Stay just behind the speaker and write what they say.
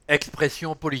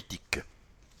Expressions politiques.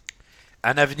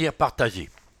 Un avenir partagé.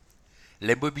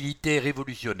 Les mobilités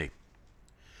révolutionnées.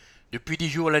 Depuis 10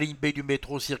 jours, la ligne B du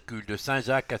métro circule de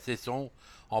Saint-Jacques à Cesson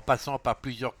en passant par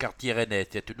plusieurs quartiers rennais.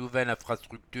 Cette nouvelle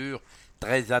infrastructure,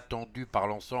 très attendue par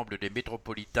l'ensemble des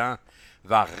métropolitains,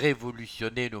 va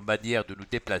révolutionner nos manières de nous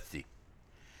déplacer.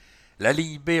 La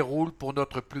ligne B roule pour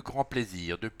notre plus grand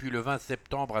plaisir. Depuis le 20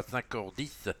 septembre à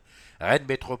 5h10, Rennes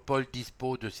Métropole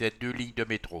dispose de ces deux lignes de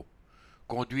métro.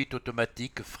 Conduite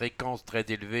automatique, fréquence très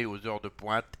élevée aux heures de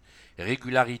pointe,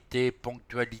 régularité,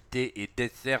 ponctualité et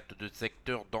desserte de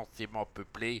secteurs densément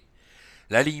peuplés,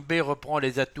 la ligne B reprend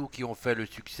les atouts qui ont fait le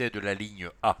succès de la ligne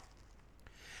A.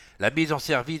 La mise en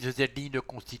service de cette ligne ne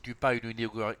constitue pas une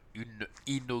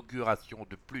inauguration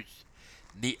de plus,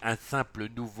 ni un simple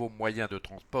nouveau moyen de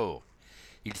transport.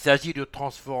 Il s'agit de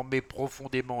transformer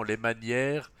profondément les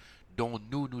manières dont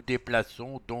nous nous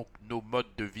déplaçons, donc nos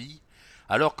modes de vie,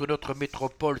 alors que notre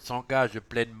métropole s'engage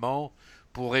pleinement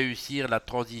pour réussir la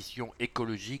transition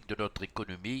écologique de notre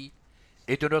économie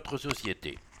et de notre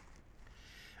société.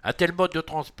 Un tel mode de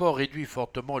transport réduit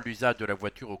fortement l'usage de la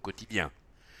voiture au quotidien.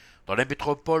 Dans la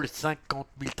métropole, 50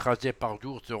 000 trajets par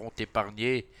jour seront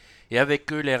épargnés et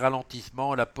avec eux les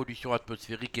ralentissements, la pollution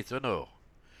atmosphérique et sonore.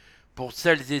 Pour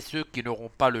celles et ceux qui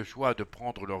n'auront pas le choix de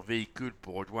prendre leur véhicule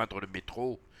pour rejoindre le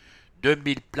métro,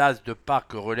 2000 places de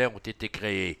parc relais ont été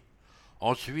créées.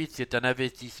 Ensuite, c'est un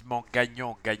investissement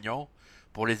gagnant-gagnant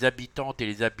pour les habitantes et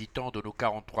les habitants de nos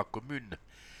 43 communes.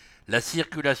 La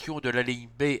circulation de la ligne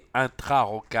B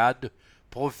intra-rocade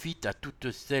profite à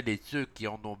toutes celles et ceux qui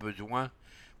en ont besoin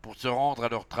pour se rendre à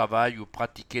leur travail ou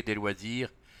pratiquer des loisirs,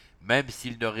 même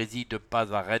s'ils ne résident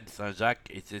pas à Rennes, Saint-Jacques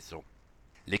et Cesson.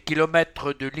 Les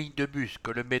kilomètres de lignes de bus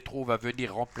que le métro va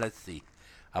venir remplacer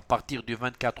à partir du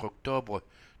 24 octobre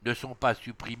ne sont pas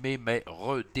supprimés mais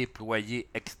redéployés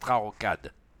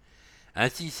extra-rocade.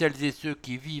 Ainsi, celles et ceux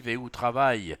qui vivent et ou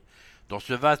travaillent dans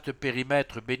ce vaste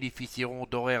périmètre bénéficieront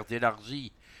d'horaires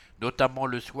élargis, notamment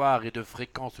le soir et de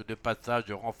fréquences de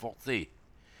passage renforcées.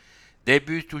 Des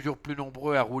bus toujours plus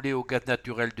nombreux à rouler au gaz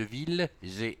naturel de Ville,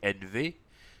 GNV,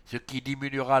 ce qui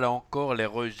diminuera là encore les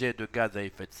rejets de gaz à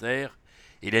effet de serre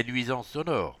et les nuisances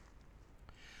sonores.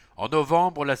 En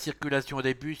novembre, la circulation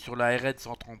des bus sur la RN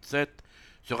 137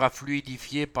 sera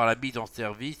fluidifiée par la mise en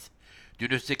service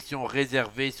d'une section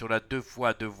réservée sur la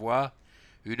 2x2 voies,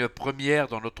 une première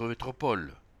dans notre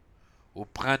métropole. Au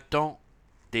printemps,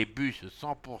 des bus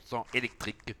 100%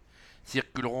 électriques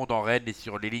circuleront dans Rennes et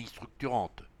sur les lignes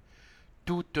structurantes.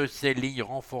 Toutes ces lignes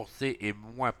renforcées et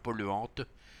moins polluantes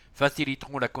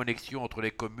faciliteront la connexion entre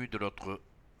les communes de notre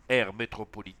aire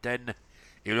métropolitaine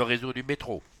et le réseau du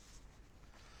métro.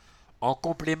 En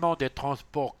complément des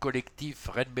transports collectifs,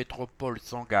 Rennes Métropole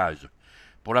s'engage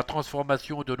pour la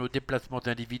transformation de nos déplacements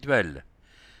individuels.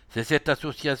 C'est cette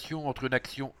association entre une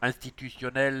action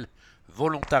institutionnelle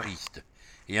volontariste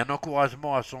et un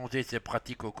encouragement à changer ses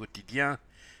pratiques au quotidien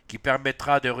qui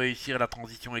permettra de réussir la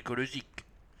transition écologique.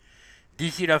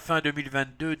 D'ici la fin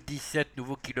 2022, 17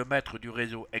 nouveaux kilomètres du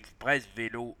réseau Express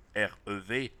Vélo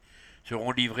REV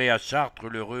seront livrés à Chartres,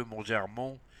 L'Heureux,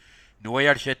 Montgermont,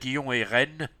 Noyal-Châtillon et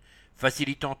Rennes,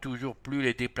 facilitant toujours plus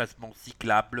les déplacements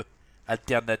cyclables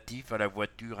alternatifs à la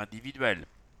voiture individuelle.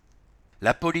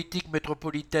 La politique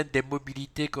métropolitaine des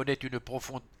mobilités connaît une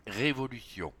profonde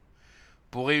révolution.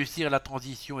 Pour réussir la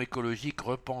transition écologique,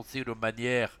 repenser nos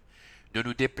manières de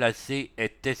nous déplacer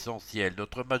est essentiel.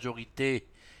 Notre majorité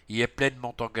y est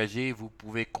pleinement engagée. Vous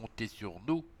pouvez compter sur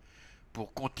nous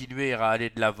pour continuer à aller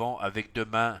de l'avant avec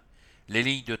demain les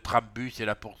lignes de trambus et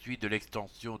la poursuite de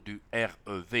l'extension du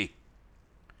REV.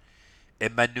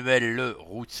 Emmanuelle Le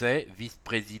Rousset,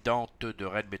 vice-présidente de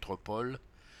Rennes Métropole,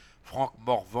 Franck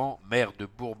Morvan, maire de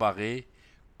Bourg-Barré,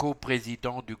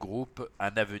 coprésident du groupe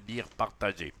Un avenir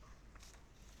partagé.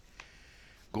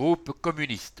 Groupe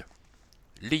communiste.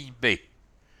 Ligne B.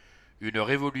 Une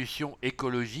révolution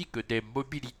écologique des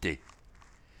mobilités.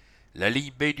 La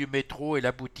ligne B du métro est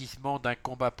l'aboutissement d'un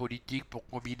combat politique pour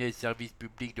combiner services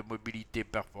publics de mobilité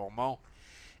performants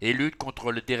et lutte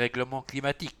contre le dérèglement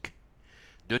climatique.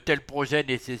 De tels projets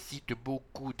nécessitent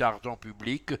beaucoup d'argent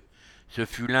public. Ce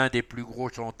fut l'un des plus gros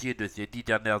chantiers de ces 10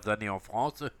 dernières années en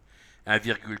France,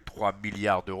 1,3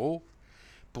 milliard d'euros,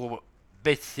 pour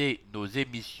baisser nos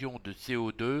émissions de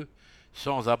CO2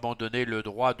 sans abandonner le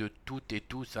droit de toutes et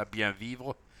tous à bien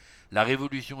vivre. La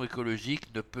révolution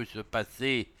écologique ne peut se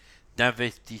passer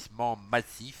d'investissements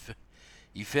massifs.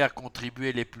 Y faire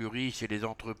contribuer les plus riches et les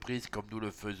entreprises comme nous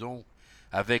le faisons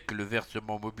avec le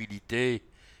versement mobilité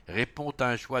répond à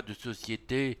un choix de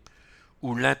société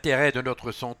où l'intérêt de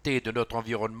notre santé et de notre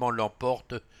environnement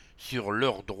l'emporte sur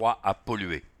leur droit à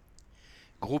polluer.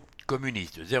 Groupe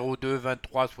communiste 02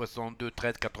 23 62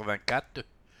 13 84.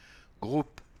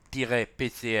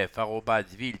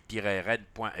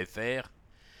 Groupe-pcf@ville-rennes.fr.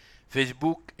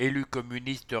 Facebook élus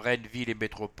communistes Rennes, Ville et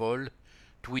Métropole.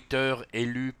 Twitter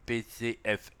élus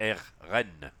PCFR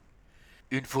Rennes.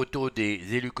 Une photo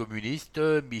des élus communistes,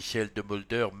 Michel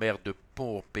Demolder, maire de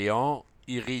Pont-Péan,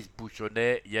 Iris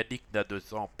Bouchonnet, Yannick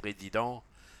Nadessan, président,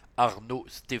 Arnaud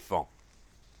Stéphan.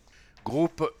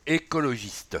 Groupe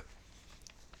écologiste.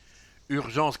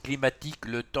 Urgence climatique,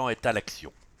 le temps est à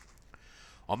l'action.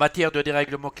 En matière de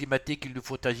dérèglement climatique, il nous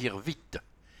faut agir vite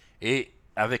et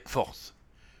avec force.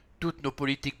 Toutes nos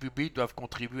politiques publiques doivent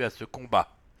contribuer à ce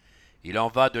combat. Il en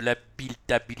va de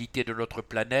l'habitabilité de notre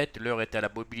planète, l'heure est à la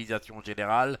mobilisation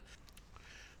générale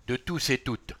de tous et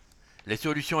toutes. Les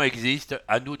solutions existent,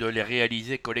 à nous de les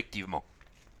réaliser collectivement.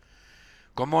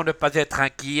 Comment ne pas être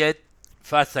inquiet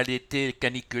face à l'été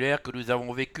caniculaire que nous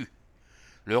avons vécu?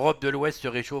 L'Europe de l'Ouest se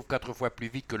réchauffe 4 fois plus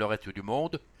vite que le reste du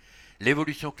monde.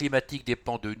 L'évolution climatique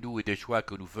dépend de nous et des choix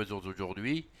que nous faisons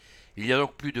aujourd'hui. Il y a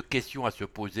donc plus de questions à se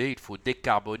poser, il faut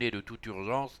décarboner de toute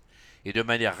urgence et de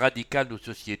manière radicale nos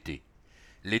sociétés.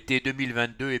 L'été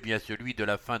 2022 est bien celui de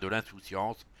la fin de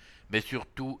l'insouciance, mais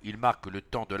surtout il marque le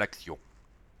temps de l'action.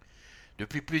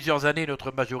 Depuis plusieurs années,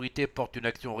 notre majorité porte une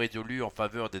action résolue en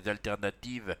faveur des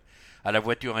alternatives à la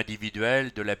voiture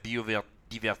individuelle, de la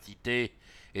biodiversité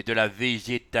et de la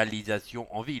végétalisation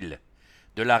en ville,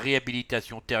 de la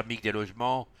réhabilitation thermique des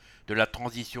logements, de la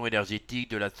transition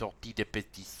énergétique, de la sortie des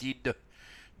pesticides,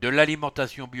 de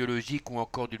l'alimentation biologique ou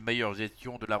encore d'une meilleure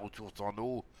gestion de la ressource en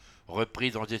eau,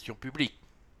 reprise en gestion publique.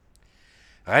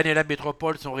 Rennes et la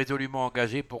métropole sont résolument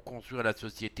engagés pour construire la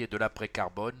société de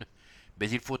l'après-carbone, mais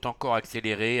il faut encore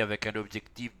accélérer avec un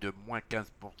objectif de moins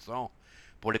 15%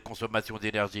 pour les consommations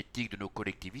énergétiques de nos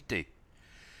collectivités.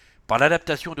 Par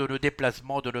l'adaptation de nos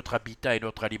déplacements, de notre habitat et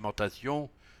notre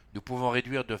alimentation, nous pouvons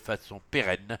réduire de façon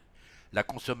pérenne la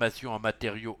consommation en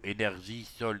matériaux, énergie,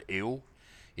 sol et eau,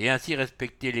 et ainsi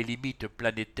respecter les limites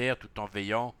planétaires tout en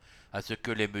veillant à ce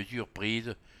que les mesures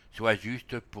prises soient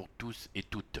justes pour tous et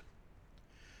toutes.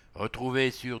 Retrouvez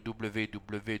sur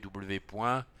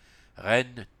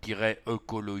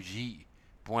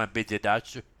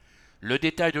www.rennes-ecologie.bzh le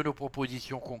détail de nos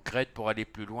propositions concrètes pour aller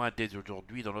plus loin dès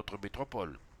aujourd'hui dans notre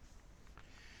métropole.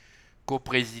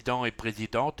 Coprésident et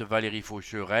présidente Valérie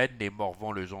Faucheux Rennes et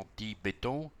Morvan le Gentil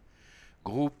Béton.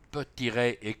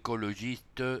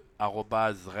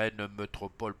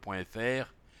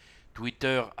 Groupe-écologiste@rennesmetropole.fr.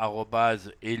 Twitter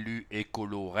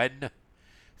 @élu-écolo-rennes.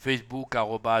 Facebook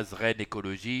 @Rennes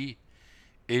Écologie.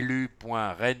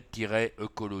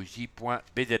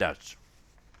 élu.rennes-écologie.bzh.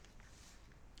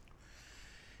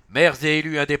 Maires et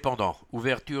élus indépendants.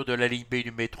 Ouverture de la ligne B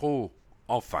du métro,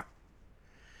 enfin.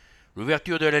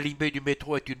 L'ouverture de la ligne B du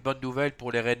métro est une bonne nouvelle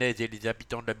pour les Rennais et les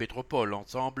habitants de la métropole.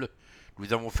 Ensemble,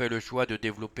 nous avons fait le choix de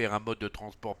développer un mode de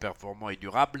transport performant et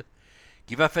durable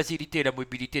qui va faciliter la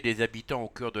mobilité des habitants au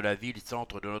cœur de la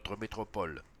ville-centre de notre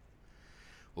métropole.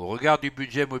 Au regard du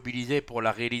budget mobilisé pour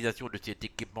la réalisation de cet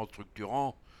équipement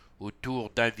structurant, autour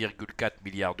d'1,4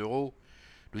 milliard d'euros,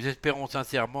 nous espérons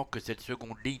sincèrement que cette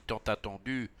seconde ligne tant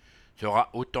attendue sera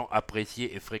autant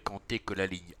appréciée et fréquentée que la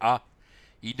ligne A,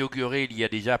 inaugurée il y a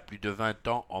déjà plus de 20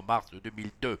 ans en mars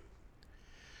 2002.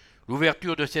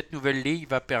 L'ouverture de cette nouvelle ligne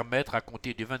va permettre à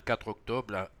compter du 24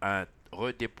 octobre un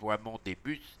redéploiement des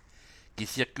bus qui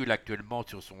circulent actuellement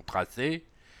sur son tracé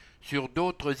sur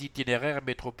d'autres itinéraires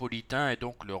métropolitains et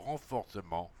donc le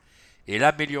renforcement et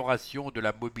l'amélioration de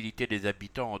la mobilité des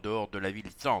habitants en dehors de la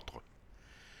ville-centre.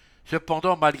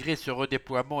 Cependant, malgré ce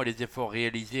redéploiement et les efforts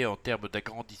réalisés en termes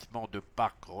d'agrandissement de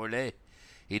parcs relais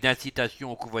et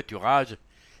d'incitation au covoiturage,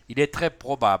 il est très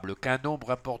probable qu'un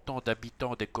nombre important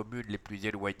d'habitants des communes les plus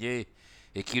éloignées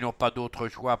et qui n'ont pas d'autre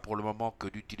choix pour le moment que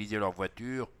d'utiliser leur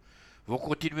voiture vont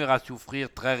continuer à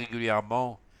souffrir très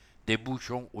régulièrement des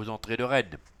bouchons aux entrées de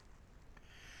Rennes.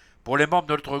 Pour les membres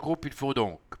de notre groupe, il faut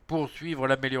donc poursuivre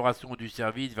l'amélioration du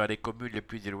service vers les communes les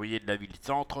plus éloignées de la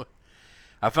ville-centre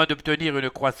afin d'obtenir une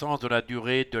croissance de la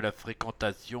durée de la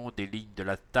fréquentation des lignes de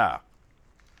la Star.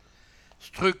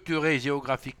 Structurer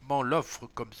géographiquement l'offre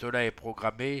comme cela est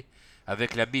programmé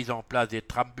avec la mise en place des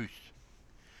trambus.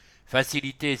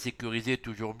 Faciliter et sécuriser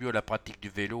toujours mieux la pratique du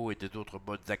vélo et des autres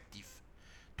modes actifs,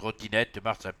 trottinettes,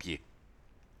 marche à pied.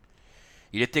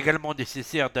 Il est également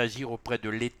nécessaire d'agir auprès de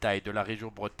l'État et de la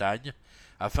région Bretagne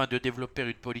afin de développer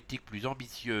une politique plus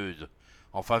ambitieuse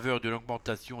en faveur de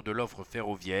l'augmentation de l'offre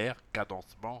ferroviaire,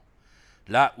 cadencement,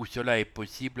 là où cela est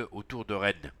possible autour de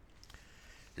Rennes.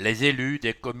 Les élus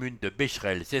des communes de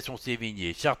Bécherel,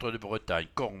 Cesson-Sévigné, Chartres de Bretagne,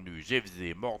 Cornu,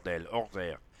 Gévesay, Mordel,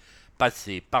 Orzère,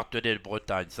 Passé, Partenay de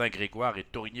Bretagne, Saint-Grégoire et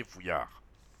Torigné-Fouillard.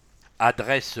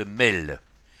 Adresse mail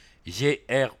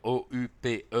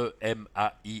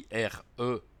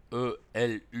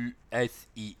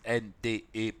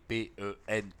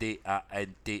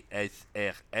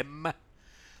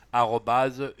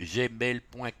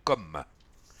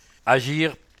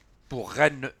Agir pour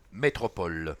Rennes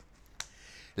Métropole.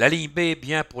 La ligne B est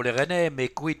bien pour les Rennais, mais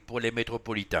quid pour les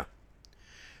métropolitains?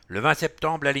 Le 20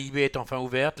 septembre, la ligne B est enfin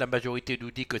ouverte. La majorité nous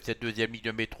dit que cette deuxième ligne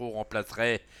de métro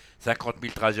remplacerait 50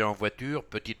 000 trajets en voiture.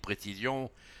 Petite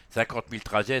précision, 50 000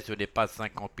 trajets, ce n'est pas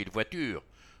 50 000 voitures,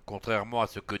 contrairement à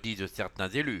ce que disent certains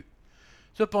élus.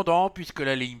 Cependant, puisque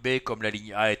la ligne B, comme la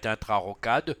ligne A, est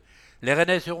intra-rocade, les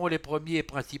Rennais seront les premiers et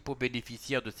principaux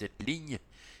bénéficiaires de cette ligne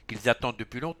qu'ils attendent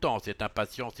depuis longtemps. Cette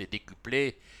impatience est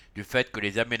décuplée du fait que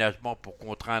les aménagements pour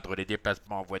contraindre les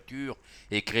déplacements en voiture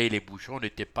et créer les bouchons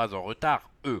n'étaient pas en retard,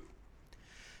 eux.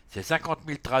 Ces 50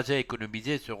 000 trajets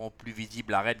économisés seront plus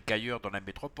visibles à Rennes qu'ailleurs dans la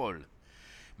métropole.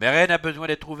 Mais Rennes a besoin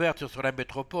d'être ouverte sur la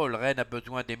métropole. Rennes a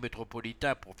besoin des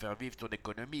métropolitains pour faire vivre son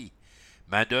économie.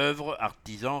 Main-d'œuvre,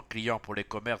 artisans, clients pour les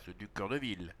commerces du cœur de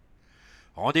ville.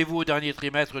 Rendez-vous au dernier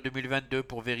trimestre 2022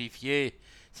 pour vérifier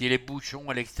si les bouchons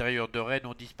à l'extérieur de Rennes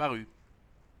ont disparu.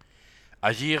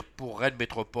 Agir pour Rennes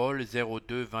Métropole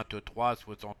 02 23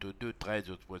 62 13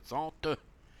 60.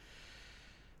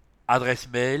 Adresse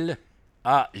mail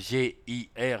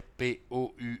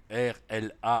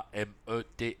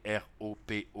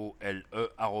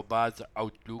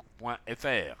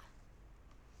agirpourlametropole@outlook.fr